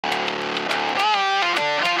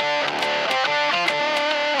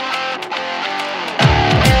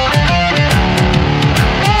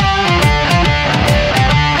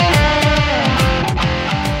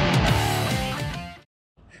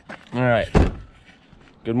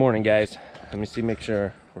Good morning, guys. Let me see, make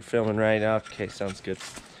sure we're filming right. Okay, sounds good.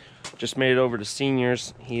 Just made it over to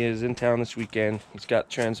Senior's. He is in town this weekend. He's got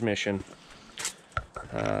transmission.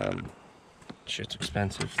 Shit's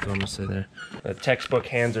expensive, so I'm gonna say there. The textbook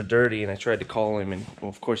hands are dirty, and I tried to call him, and well,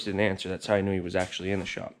 of course he didn't answer. That's how I knew he was actually in the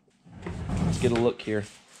shop. Let's get a look here.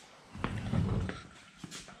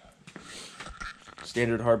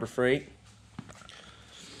 Standard Harbor Freight.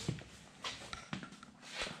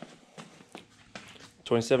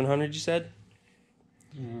 $2,700, you said?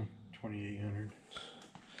 Yeah, $2,800.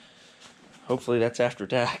 Hopefully that's after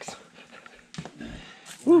tax.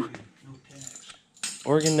 Woo. No tax.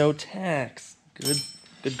 Oregon, no tax. Good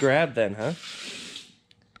grab then, huh?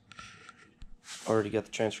 Already got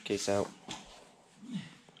the transfer case out.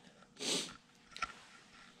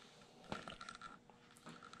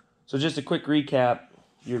 So just a quick recap.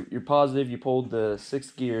 You're positive you pulled the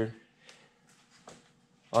 6th gear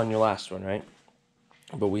on your last one, right?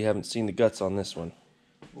 But we haven't seen the guts on this one.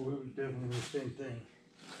 Well, it was definitely the same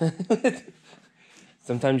thing.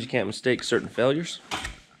 Sometimes you can't mistake certain failures.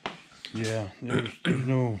 Yeah, there's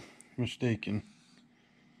no mistaking.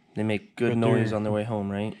 They make good noise on their way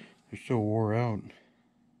home, right? They're so wore out.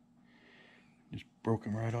 Just broke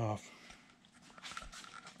them right off.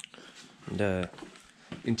 And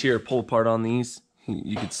interior pull part on these,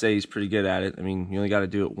 you could say he's pretty good at it. I mean, you only got to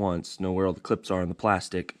do it once, know where all the clips are in the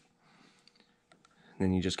plastic. And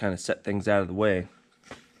then you just kind of set things out of the way.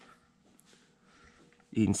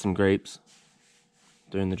 Eating some grapes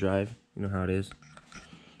during the drive. You know how it is.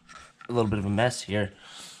 A little bit of a mess here.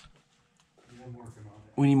 Yeah, I'm working on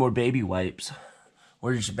it. We need more baby wipes.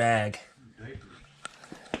 Where's your bag? Diapers.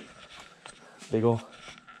 Big ol'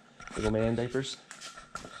 man diapers. I'm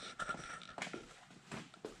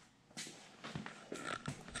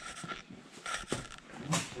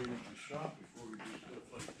gonna clean up the shop before we do stuff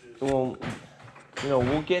like this. Well, you know,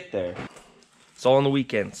 we'll get there. It's all on the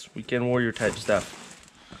weekends. Weekend warrior type stuff.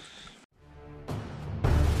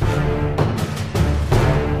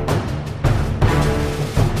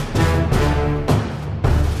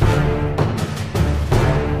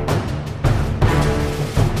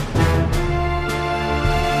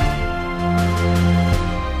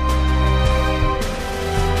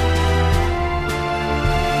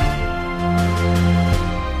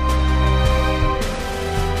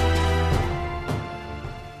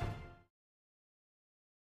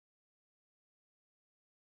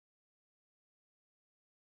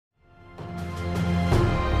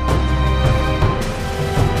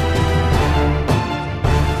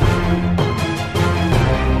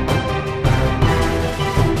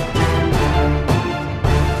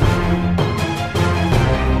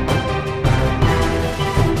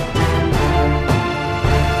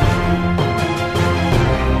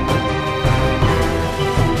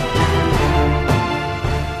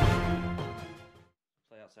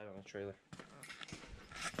 Outside on the trailer.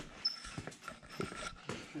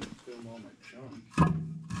 Film all my junk.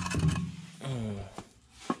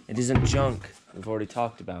 It isn't junk. We've already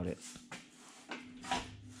talked about it.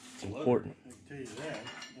 It's important. I can tell you that.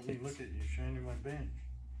 Let me look at you shining my bench.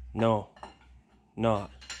 No,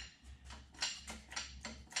 not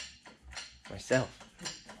myself.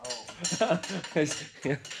 Oh.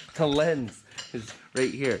 The lens is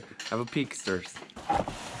right here. Have a peek, sirs.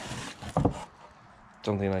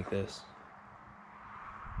 Something like this.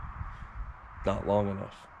 Not long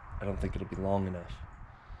enough. I don't think it'll be long enough.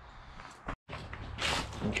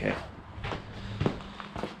 Okay.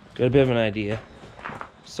 Got a bit of an idea.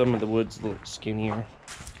 Some of the wood's a little skinnier.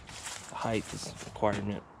 The height is a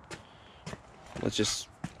requirement. Let's just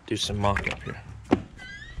do some mock-up here.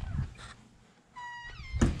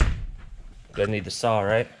 Gonna need the saw,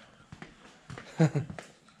 right?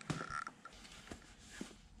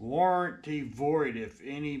 Warranty void if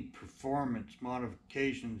any performance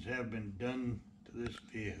modifications have been done to this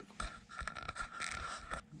vehicle.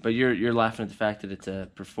 But you're laughing at the fact that it's a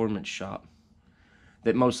performance shop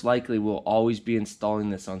that most likely will always be installing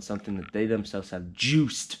this on something that they themselves have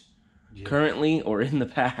juiced currently or in the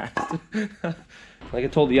past. Like I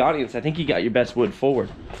told the audience, I think you got your best wood forward.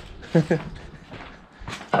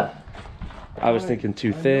 I was thinking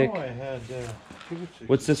too thick. I know I had,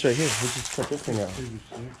 What's this right here? Let's just cut this thing out.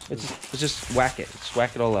 Let's just whack it. Just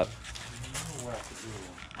whack it all up.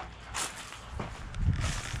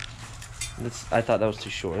 I thought that was too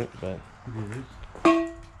short, but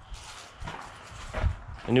I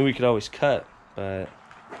knew we could always cut, but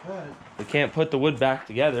we can't put the wood back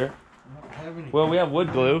together. Well, we have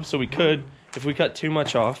wood glue, so we could. If we cut too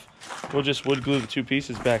much off, we'll just wood glue the two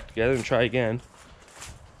pieces back together and try again.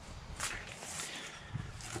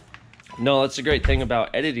 No, that's the great thing about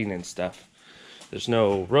editing and stuff. There's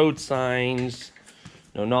no road signs,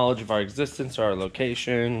 no knowledge of our existence or our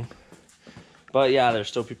location. But yeah, there's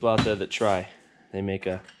still people out there that try. They make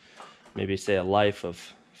a, maybe say a life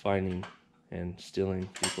of finding and stealing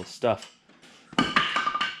people's stuff.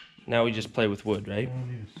 Now we just play with wood, right?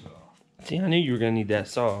 I need a saw. See, I knew you were gonna need that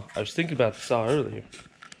saw. I was thinking about the saw earlier.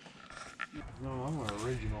 No, I'm an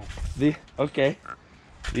original.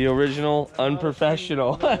 The original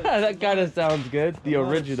unprofessional. That kind of sounds good. The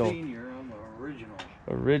original. I'm senior, I'm an original.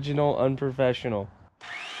 Original unprofessional.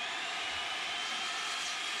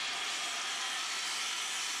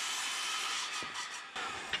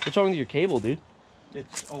 What's wrong with your cable, dude?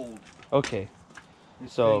 It's old. Okay.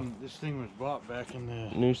 So this thing was bought back in the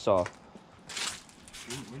new saw.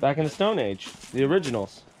 Back in the Stone Age. The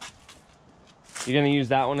originals. You're gonna use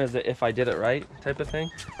that one as a if I did it right type of thing?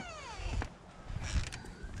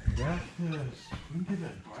 Yeah, when did I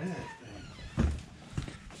buy that thing?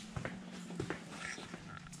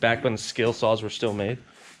 Back when the scale saws were still made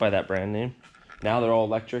by that brand name. Now they're all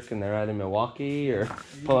electric and they're out in Milwaukee or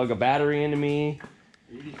plug a battery into me.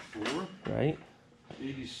 84? Right?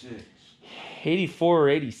 86. 84 or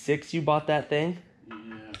 86 you bought that thing? Yeah.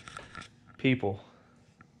 People.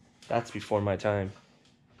 That's before my time.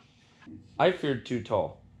 I feared too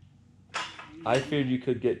tall. I feared you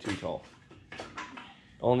could get too tall.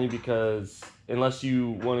 Only because, unless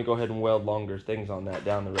you want to go ahead and weld longer things on that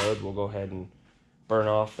down the road, we'll go ahead and burn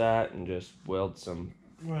off that and just weld some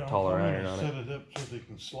taller iron on it. Set it up so they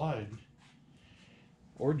can slide.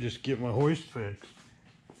 Or just get my hoist fixed.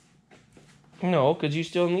 No, because you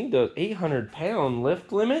still need the 800-pound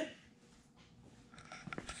lift limit.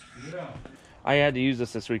 Yeah. I had to use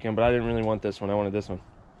this weekend, but I didn't really want this one. I wanted this one.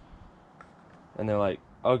 And they're like,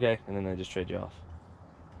 okay. And then they just trade you off.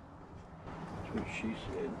 That's what she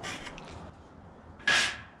said.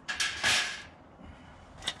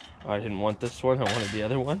 I didn't want this one. I wanted the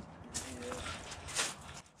other one. Yeah.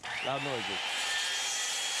 Loud noises.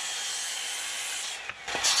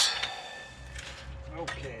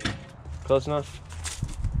 Okay. Close enough?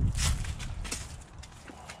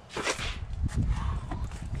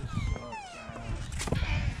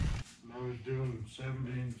 I was doing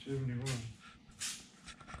 70 and 71.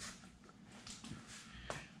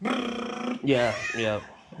 Yeah.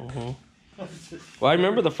 Mm-hmm. Well, I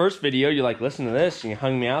remember the first video, you like, listen to this, and you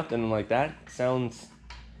hung me out, and I'm like, that sounds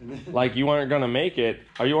like you aren't gonna make it.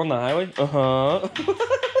 Are you on the highway? Uh-huh.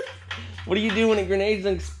 What do you do when a grenade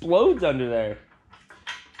explodes under there?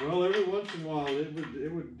 Well, every once in a while,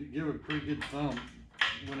 it would give a pretty good thump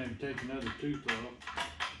when I'd take another tooth off.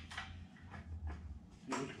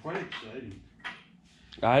 It was quite exciting.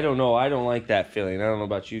 I don't know. I don't like that feeling. I don't know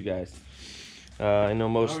about you guys. I know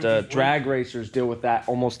most drag racers deal with that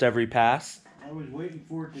almost every pass. I was waiting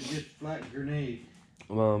for it to just flat grenade.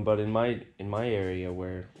 But in my area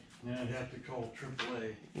where... Then I'd have to call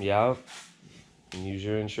AAA. Yeah. And use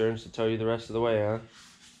your insurance to tow you the rest of the way, huh?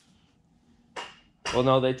 Well,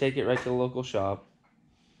 no, they take it right to the local shop.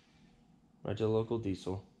 Right to the local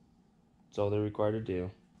diesel. That's all they're required to do.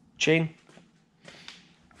 Chain.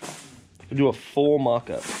 We do a full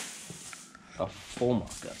mock-up. A full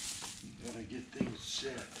mock-up. You gotta get things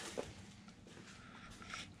set.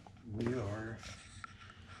 We are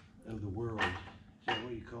of the world. Is that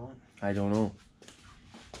what you call it? I don't know.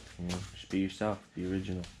 You know, just be yourself. Be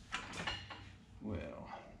original. Well,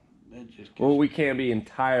 that just gets, Well, we can't be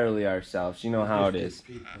entirely ourselves. You know how it is.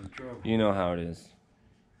 people in trouble. You know how it is.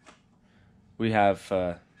 We have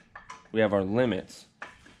our limits.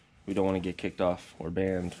 We don't want to get kicked off or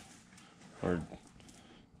banned or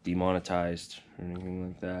demonetized or anything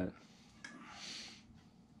like that.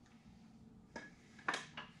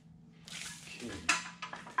 Okay.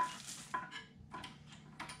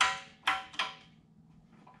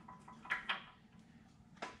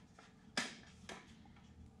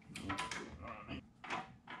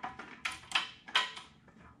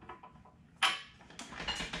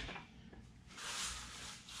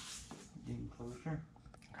 Getting closer.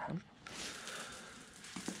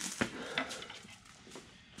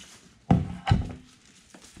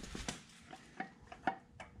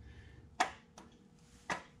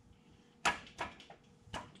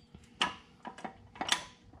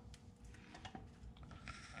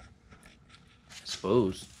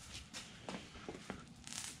 Suppose.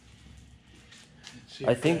 See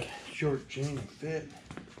I if think- that short chain will fit.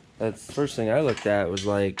 That's the first thing I looked at was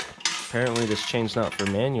like, apparently this chain's not for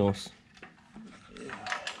manuals.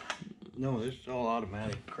 No, this is all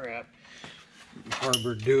automatic crap.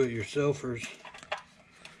 Harbor do-it-yourselfers.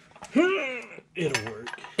 It'll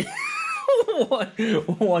work.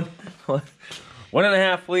 One and a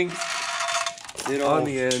half links on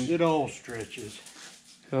the end. It all stretches.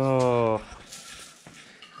 Oh.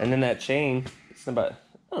 And then that chain, it's about,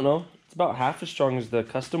 I don't know, it's about half as strong as the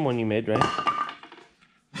custom one you made, right?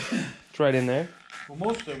 It's right in there. Well,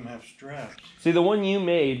 most of them have straps. See, the one you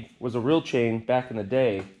made was a real chain back in the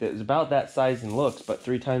day that was about that size and looks, but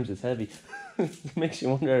 3 times as heavy. It makes you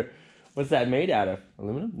wonder, what's that made out of?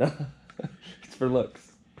 Aluminum? No. It's for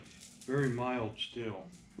looks. Very mild still.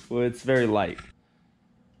 Well, it's very light.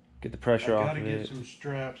 Get the pressure off of it. I gotta get some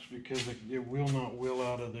straps because it will not will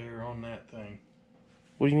out of there on that thing.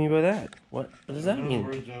 What do you mean by that? What does that mean? In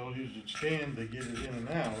other words, I'll use the stand to get it in and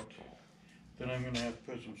out. Then I'm going to have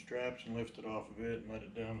to put some straps and lift it off of it and let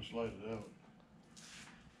it down and slide it out.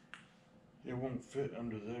 It won't fit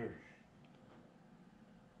under there.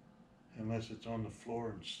 Unless it's on the floor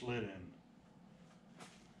and slid in.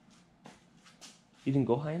 You didn't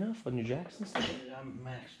go high enough on your jacks and stuff? I'm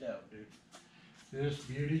maxed out, dude. This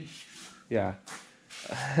beauty. Yeah.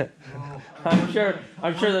 Well, I'm sure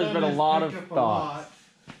there's been a lot of thought.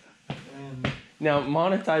 And Now,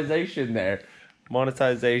 monetization there.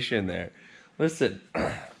 Listen,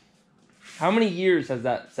 how many years has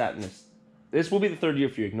that sat in this? This will be the 3rd year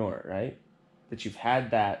if you ignore it, right? That you've had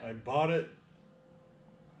that. I bought it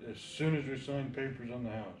as soon as we signed papers on the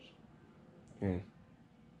house. Yeah.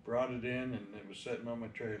 Brought it in and it was sitting on my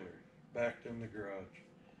trailer. Backed in the garage.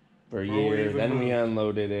 For a Before we year, even then we moved.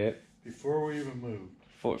 unloaded it. Before we even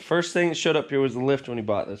moved. First thing that showed up here was the lift when he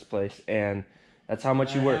bought this place, and that's how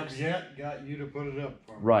much he works. I have yet got you to put it up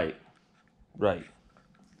for me. Right.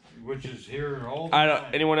 Which is here all the I don't.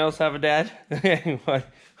 time. Anyone else have a dad? Anyone?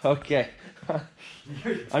 Okay.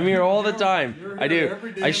 I'm here all the time. You're I here do.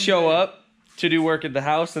 every I damn show day. up to do work at the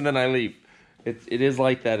house and then I leave. It is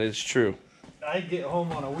like that. It's true. I get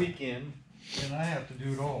home on a weekend and I have to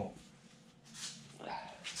do it all.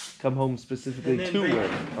 Come home specifically And then to vac-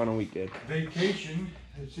 work on a weekend. Vacation,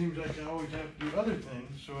 it seems like I always have to do other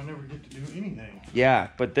things, so I never get to do anything. Yeah,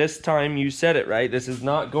 but this time you said it right. This is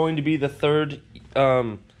not going to be the 3rd.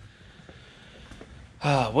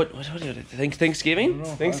 What is it? Thanksgiving?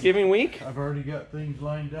 Thanksgiving week? I've already got things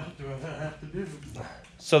lined up that I have to do.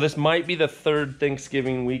 So this might be the 3rd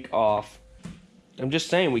Thanksgiving week off. I'm just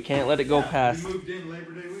saying we can't let it go past. We moved in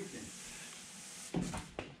Labor Day weekend.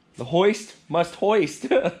 The hoist must hoist.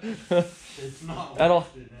 It's not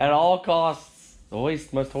at all costs. The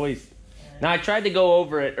hoist must hoist. Now I tried to go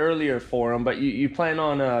over it earlier for him, but you plan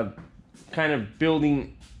on kind of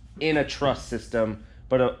building in a truss system,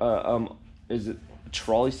 but is it a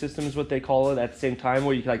trolley system is what they call it at the same time,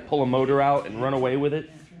 where you can like pull a motor out and run away with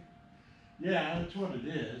it? Yeah, that's what it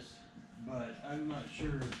is, but I'm not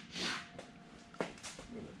sure.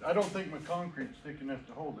 I don't think my concrete's thick enough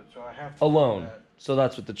to hold it, so I have to Alone. do that. So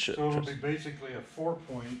that's what the So it'll be basically a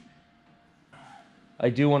 4-point. I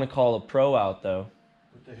do want to call a pro out though.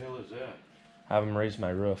 What the hell is that? Have him raise my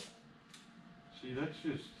roof. See, that's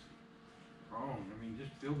just wrong. I mean,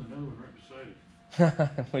 just build another one right beside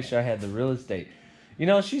it. I wish I had the real estate. You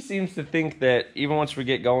know, she seems to think that even once we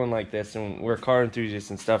get going like this and we're car enthusiasts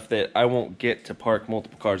and stuff, that I won't get to park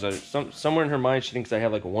multiple cars. Somewhere in her mind, she thinks I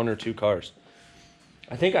have like 1 or 2 cars.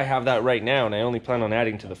 I think I have that right now, and I only plan on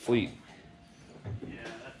adding to the fleet. Yeah,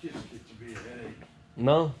 that just gets to be a headache.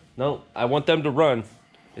 No, I want them to run.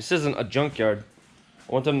 This isn't a junkyard.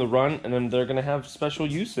 I want them to run, and then they're going to have special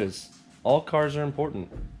uses. All cars are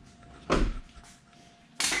important. I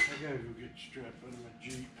gotta go get strapped under my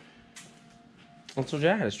Jeep. That's what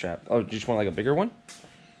Jack had a strap. Oh, do you just want like a bigger one?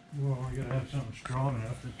 Well, I gotta have something strong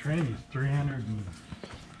enough. The tranny's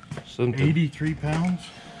 383 Something. pounds.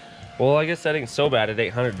 Well, I guess that ain't so bad at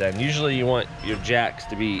 800 then. Usually you want your jacks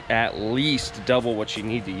to be at least double what you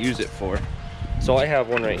need to use it for. So I have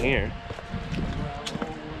one right here.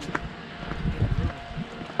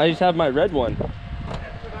 I just have my red one.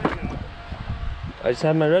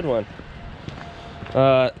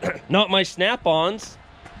 Not my snap-ons.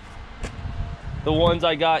 The ones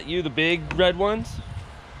I got you, the big red ones.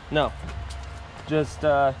 No, just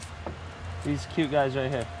these cute guys right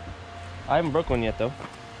here. I haven't broke one yet though.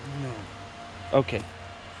 No. Okay,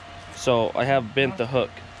 so I have bent the hook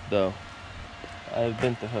though. I have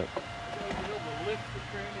bent the hook.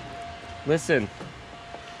 Listen,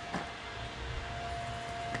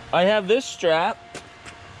 I have this strap.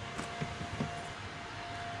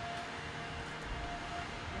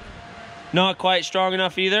 Not quite strong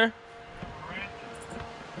enough either.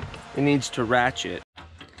 It needs to ratchet.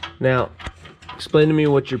 Now, explain to me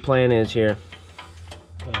what your plan is here.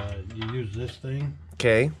 You use this thing,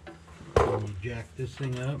 Okay, and you jack this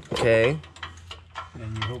thing up, okay.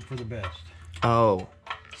 and you hope for the best. Oh,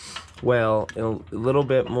 well, a little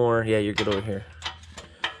bit more. Yeah, you're good over here.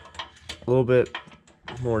 little bit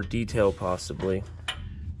more detail, possibly.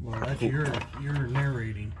 Well, that's your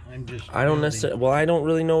narrating. I'm just. I don't necessarily. Well, I don't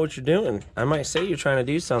really know what you're doing. I might say you're trying to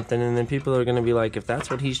do something, and then people are going to be like, if that's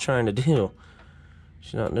what he's trying to do,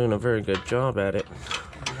 she's not doing a very good job at it.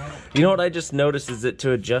 You know what I just noticed is that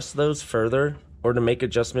to adjust those further or to make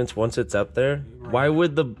adjustments once it's up there, Right. why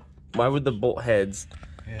would the bolt heads?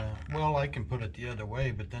 Yeah. Well, I can put it the other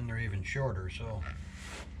way, but then they're even shorter. So.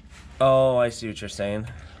 Oh, I see what you're saying.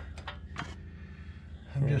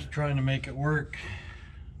 I'm just trying to make it work.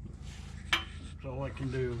 That's all I can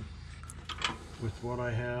do with what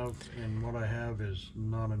I have, and what I have is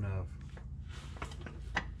not enough.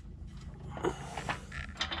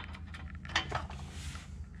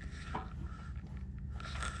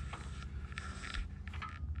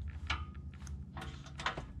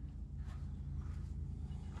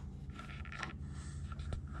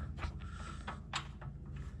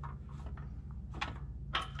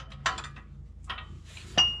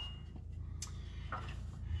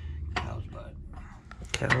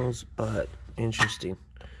 Cow's butt. Interesting.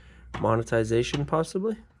 Monetization,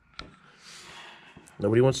 possibly?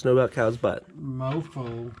 Nobody wants to know about cow's butt.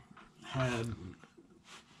 Mofo had.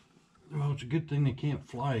 Well, it's a good thing they can't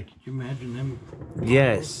fly. Could you imagine them?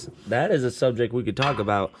 Yes, that is a subject we could talk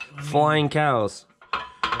about. Flying cows.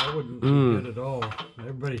 That wouldn't be good at all.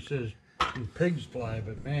 Everybody says pigs fly,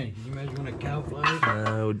 but man, can you imagine when a cow flies?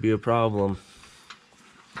 That would be a problem.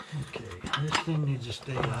 Okay, this thing needs to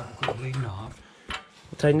stay up, quit bleeding off.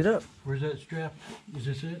 Tighten it up. Where's that strap? Is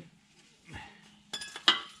this it?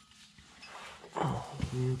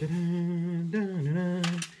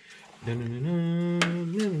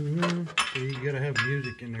 So you gotta have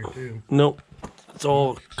music in there too. Nope. It's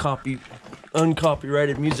all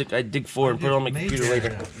uncopyrighted music I dig for and put it on my computer later.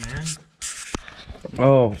 Man.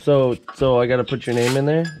 Oh, so I gotta put your name in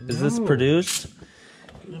there? Is this No. produced?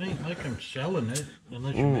 It ain't like I'm selling it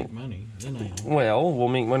unless you make money. Then I am. Well, we'll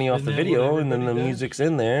make money off Isn't the that video what and then the everybody does? music's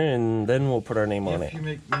in there and then we'll put our name on If it. you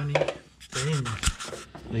make money, then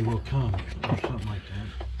they will come or something like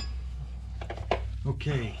that.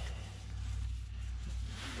 Okay.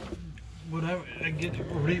 Whatever I get,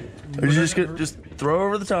 You're just gonna just throw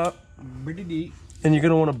over the top Pretty and you're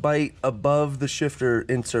gonna want to bite above the shifter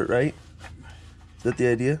insert, right? Is that the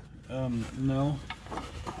idea? No,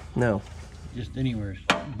 No. just anywhere,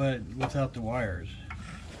 but without the wires.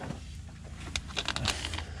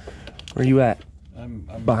 Where are you at? I'm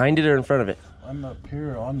Behind it or in front of it? I'm up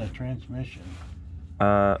here on the transmission,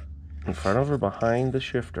 In front of or behind the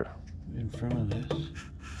shifter? in front of this.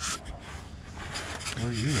 Where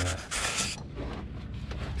are you at?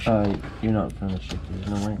 You're not in front of the shifter. There's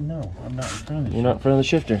no way. No, I'm not in front of the You're not in front of the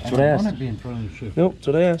shifter. That's I what I don't asked. want to be in front of the shifter. Nope, that's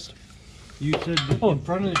what I asked. You said in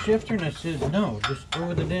front of the shifter, and I said no. Just go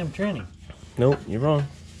with the damn tranny. Nope, you're wrong.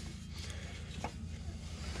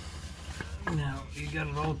 Now you got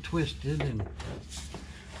it all twisted, and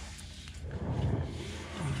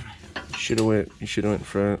You should have went in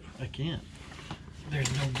front. I can't. There's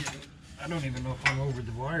no getting. I don't even know if I'm over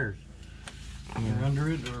the wires. They're under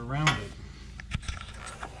it or around it.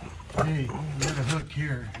 Hey, you got a hook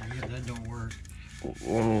here. Yeah, that don't work.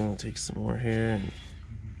 Let me take some more here. And...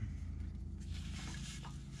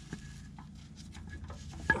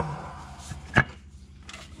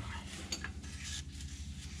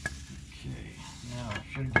 Okay, now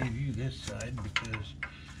I should have gave you this side because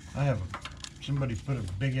I have somebody put a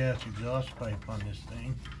big ass exhaust pipe on this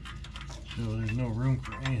thing, so there's no room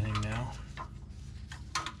for anything now.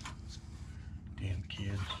 Damn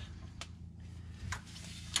kids.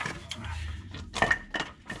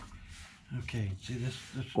 Okay, see this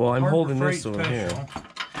Well, I'm Harbor holding this Freight one here. Special.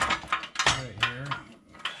 Right here.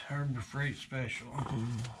 Harbor Freight Special.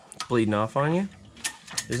 It's bleeding off on you?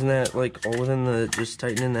 Isn't that like all within the just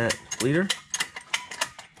tightening that leader?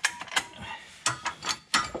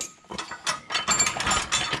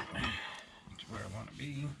 That's where I want to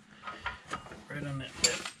be. Right on that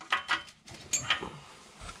lip.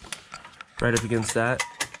 Right up against that.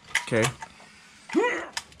 Okay.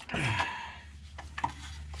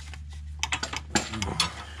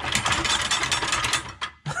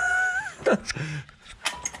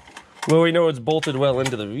 Well, we know it's bolted well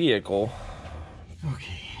into the vehicle,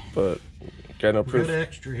 Okay. but got no We proof. got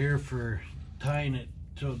extra here for tying it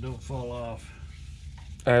so it don't fall off.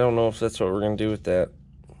 I don't know if that's what we're gonna do with that.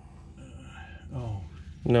 Oh,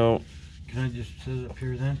 No, can I just set it up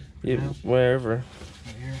here then? for yeah, now? wherever.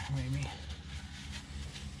 Right here, maybe.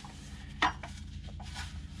 That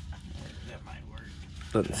might work.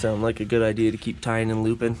 Doesn't sound like a good idea to keep tying and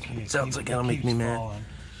looping. Okay, Sounds like that'll make me keeps mad. falling,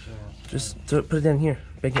 so Just put it in here.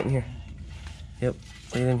 Bake it in here. Yep,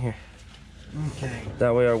 put it in here. Okay.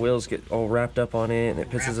 That way our wheels get all wrapped up on it and it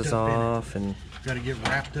pisses us off. And got to get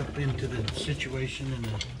wrapped up into the situation, and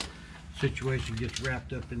the situation gets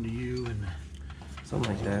wrapped up into you, and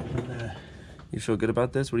something like that. And, you feel good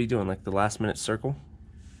about this? What are you doing? Like the last minute circle?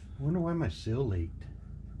 I wonder why my seal leaked.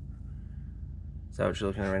 Is that what you're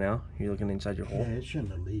looking at right now? You're looking inside your hole? Yeah, it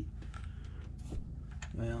shouldn't have leaked.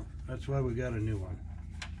 Well, that's why we got a new one.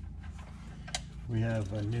 We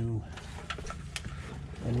have a new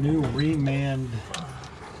remanned,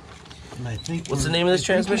 and I think. What's the name of this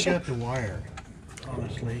transmission? We got the wire.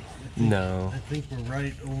 Honestly. No. I think we're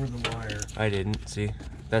right over the wire. I didn't see.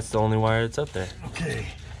 That's the only wire that's up there. Okay.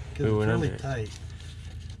 Because it's really tight.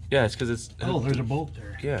 Yeah, it's because it's. Oh, there's a bolt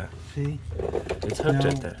there. Yeah. See? It's hooked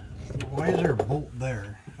right there. Why is there a bolt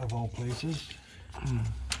there, of all places?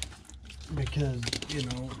 Because, you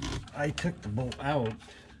know, I took the bolt out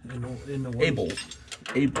in the one... A bolt.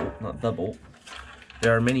 A bolt, not the bolt.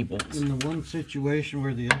 There are many bolts. In the one situation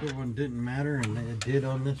where the other one didn't matter, and it did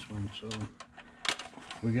on this one, so...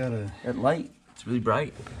 We gotta... That light, it's really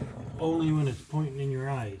bright. Only when it's pointing in your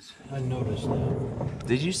eyes. I noticed that.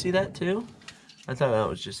 Did you see that too? I thought that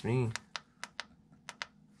was just me.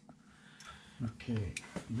 Okay,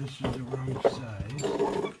 this is the wrong size.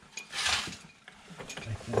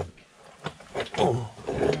 I think. Oh,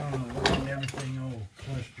 I don't know, looking at everything all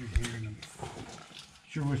clustered here, and I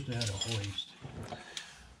sure wish they had a hoist.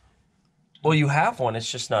 Well, you have one,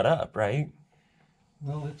 it's just not up, right?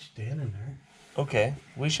 Well, it's standing there. Okay,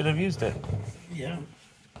 we should have used it. Yeah.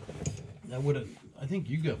 That would have, I think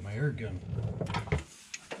you got my air gun.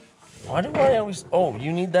 Why do I always, oh,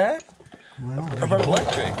 you need that? Well, How about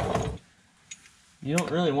electric? You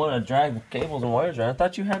don't really want to drag cables and wires around. I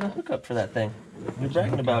thought you had a hookup for that thing. You're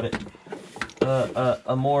bragging about it.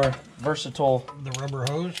 A more versatile... The rubber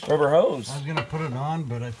hose? Rubber hose. I was going to put it on,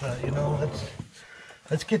 but I thought, you know,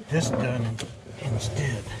 let's get this done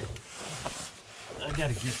instead. I got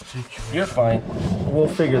to get situated. You're fine. We'll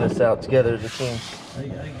figure this out together as a team.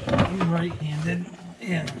 I'm right-handed,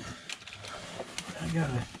 and I got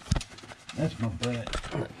to... That's my butt.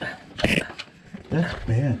 That's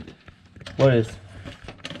bent. What is?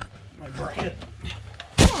 My bracket.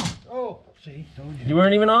 Oh, see, told you. You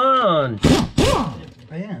weren't even on. It's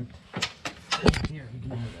bent. Here, you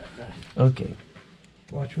can have that. Okay.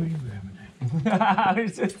 Watch what you grabbing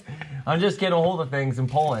at. I'm just getting a hold of things and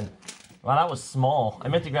pulling. Wow, that was small. I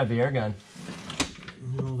meant to grab the air gun.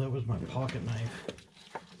 No, that was my pocket knife.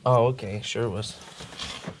 Oh, okay. Sure was.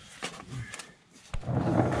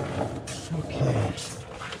 Okay.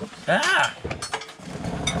 Ah!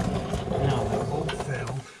 Now the bolt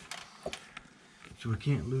fell, so we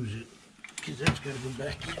can't lose it, because that's got to go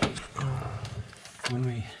back in. When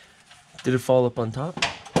we... Did it fall up on top?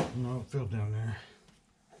 No, it fell down there.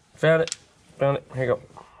 Found it. Found it. Here you go.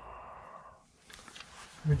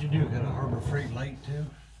 What'd you do? Got a Harbor Freight light too?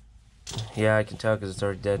 Yeah, I can tell because it's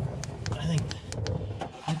already dead. I think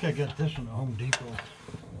I got this one at Home Depot.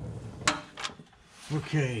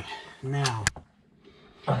 Okay, now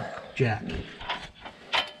jack,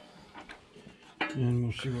 and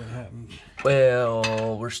we'll see what happens.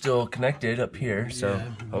 Well, we're still connected up here, so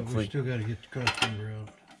yeah, but hopefully. we still got to get the crossover out.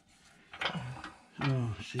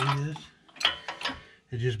 Oh, see this?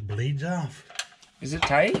 It just bleeds off. Is it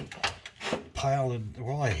tight? Pile of,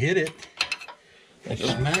 well, I hit it. I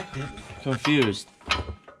smacked it. Confused.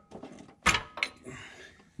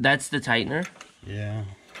 That's the tightener? Yeah.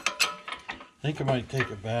 I think I might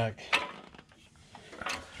take it back.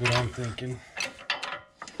 That's what I'm thinking.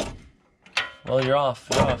 Well, you're off.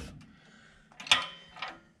 You're off.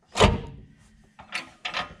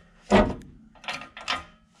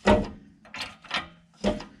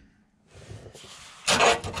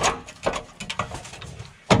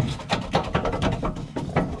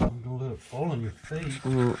 I'm gonna let it fall on your face.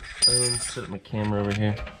 Set my camera over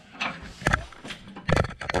here.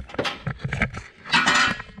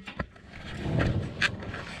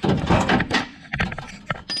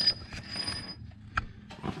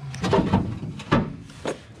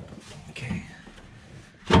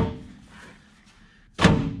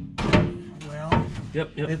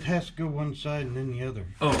 Yep. It has to go one side and then the other.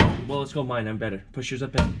 Oh, well, let's go mine. I'm better. Push yours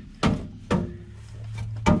up in.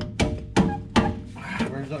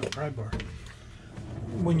 Where's that pry bar?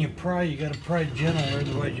 When you pry, you gotta pry gentle,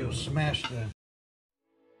 otherwise you'll smash the...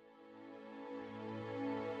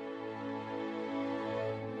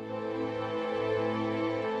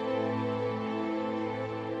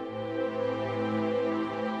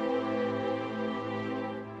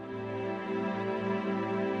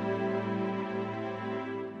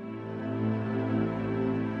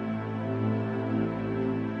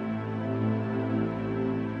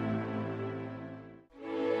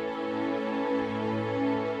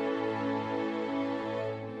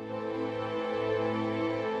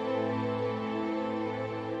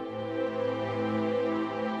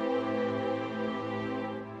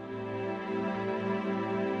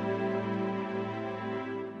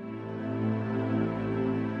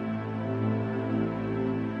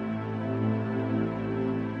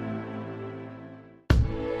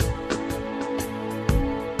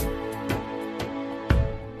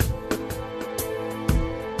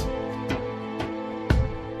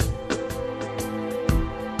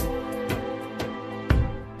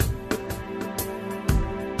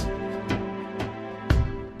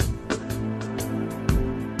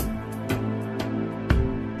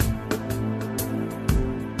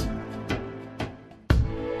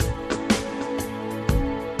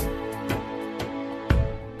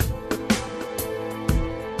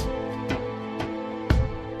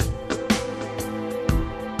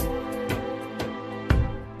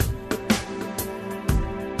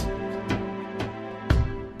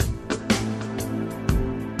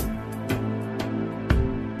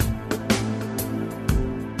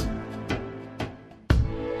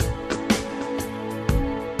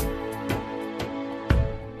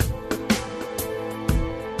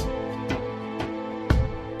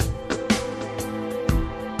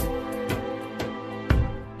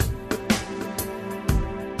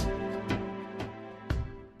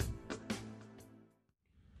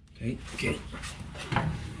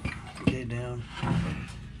 down.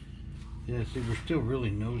 Yeah, see, we're still really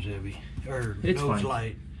nose heavy, or It's nose fine.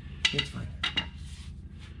 light. It's fine.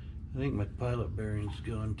 I think my pilot bearing's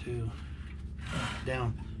gone too.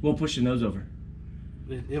 Down. We'll push the nose over.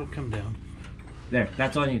 It'll come down. There,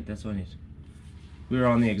 that's all I need. That's all I need. We were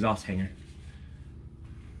on the exhaust hanger.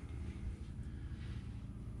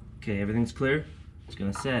 Okay, everything's clear. It's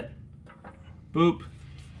gonna set. Boop.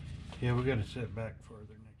 Yeah, we got to set back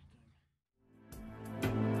further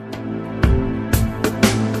next time.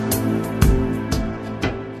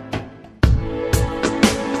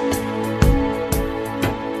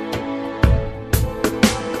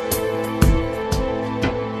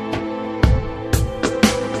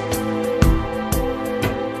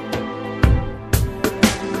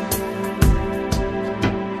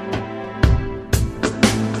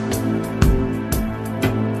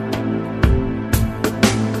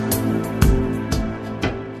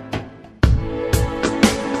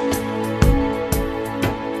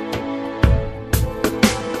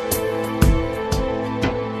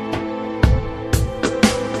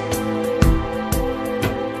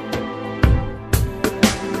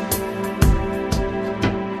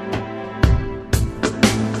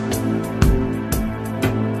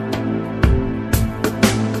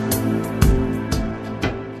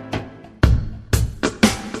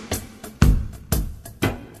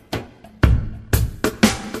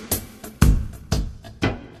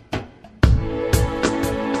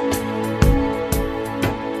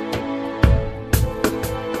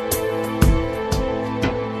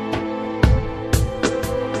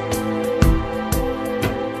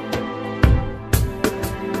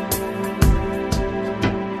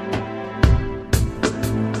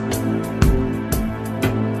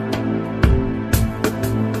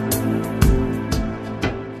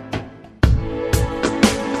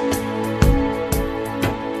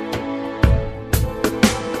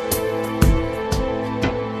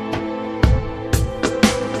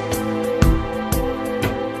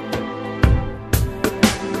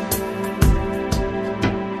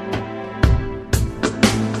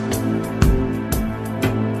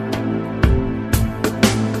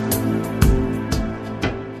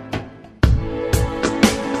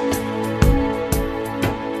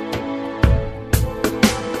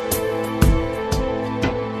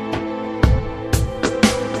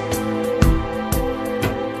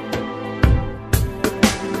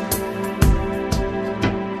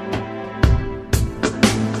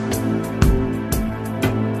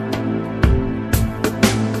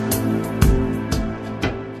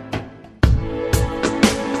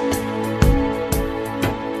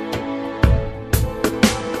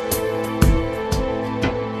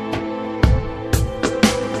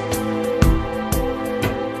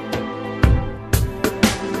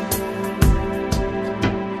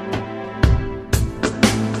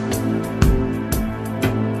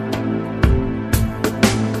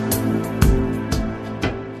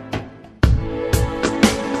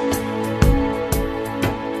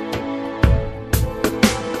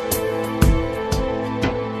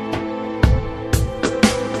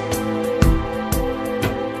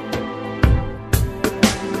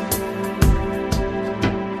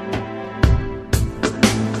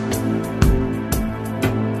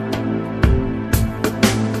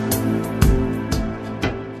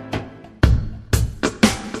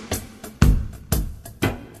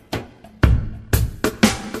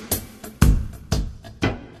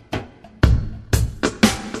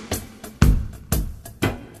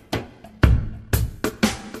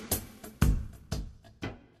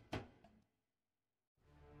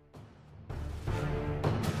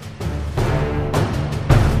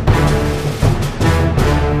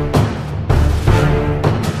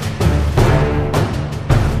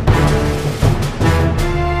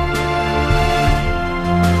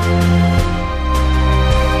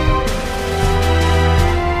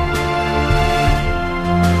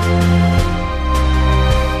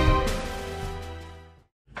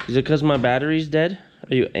 Is it because my battery's dead?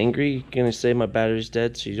 Are you angry? You gonna say my battery's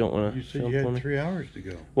dead so you don't want to You said film you for had me? 3 hours to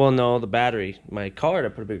go. Well, no, the battery. My card, I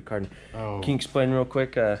put a bigger card in. Oh. Can you explain real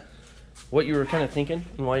quick what you were kind of thinking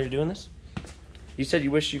and why you're doing this? You said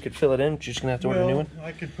you wish you could fill it in, but you're just gonna have to order a new one?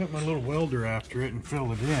 I could put my little welder after it and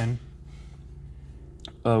fill it in.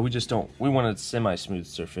 We just don't. We wanted a semi-smooth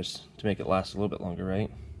surface to make it last a little bit longer,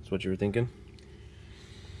 right? That's what you were thinking?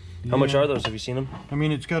 How much are those? Have you seen them? I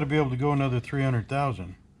mean, it's got to be able to go another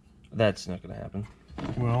 300,000. That's not gonna happen.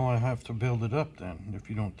 Well, I have to build it up then, if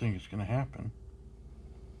you don't think it's going to happen.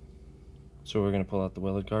 So we're gonna pull out the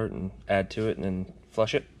welded cart and add to it and then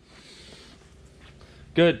flush it?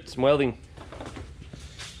 Good, some welding.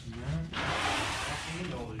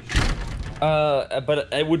 But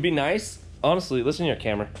it would be nice honestly, listen to your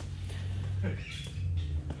camera.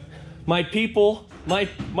 My people, my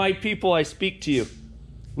people, I speak to you.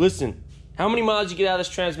 Listen, how many miles did you get out of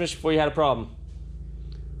this transmission before you had a problem?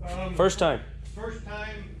 First time. First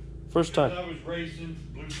time. I was racing,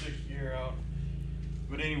 blew 6th gear out.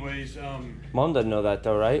 But anyways, Mom doesn't know that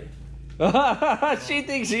though, right? She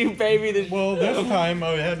thinks you baby. Well, this time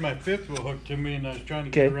I had my 5th wheel hooked to me, and I was trying to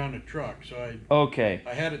get around the truck, so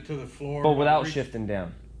I had it to the floor. But without shifting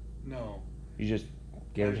down. No. You just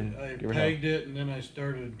gave it. I pegged it, and then I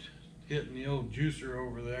started hitting the old juicer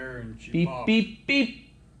over there, and she beep popped. beep beep.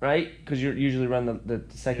 Right? Because you usually run the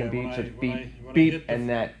second beep, so it's beep beep, and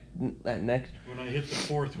that next. When I hit the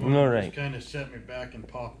 4th one, it just kind of set me back and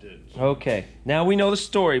popped it. So. Okay, now we know the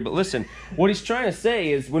story, but listen, what he's trying to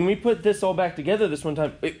say is when we put this all back together this one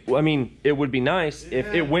time, it would be nice if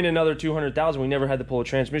it went another 200,000. We never had to pull a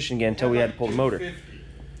transmission again until we had to pull the motor.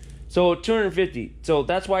 So 250. So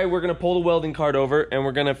that's why we're gonna pull the welding cart over and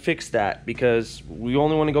we're gonna fix that because we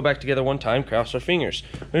only want to go back together one time. Cross our fingers.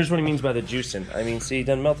 Here's what he means by the juicing. I mean, see, he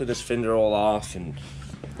done melted this fender all off and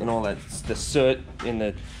all that, the soot and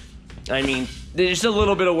the. I mean, there's a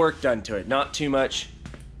little bit of work done to it. Not too much.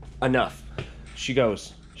 Enough. She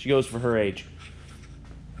goes for her age.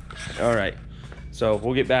 All right. So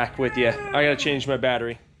we'll get back with you. I gotta change my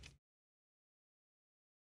battery.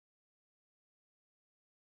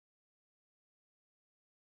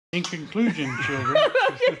 In conclusion, children.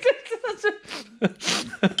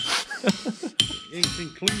 In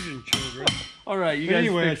conclusion, children. All right, you guys.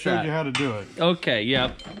 Anyway, I fix showed that. you how to do it. Okay,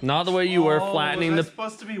 yep. Not the way you were flattening the.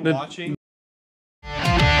 Supposed to be watching.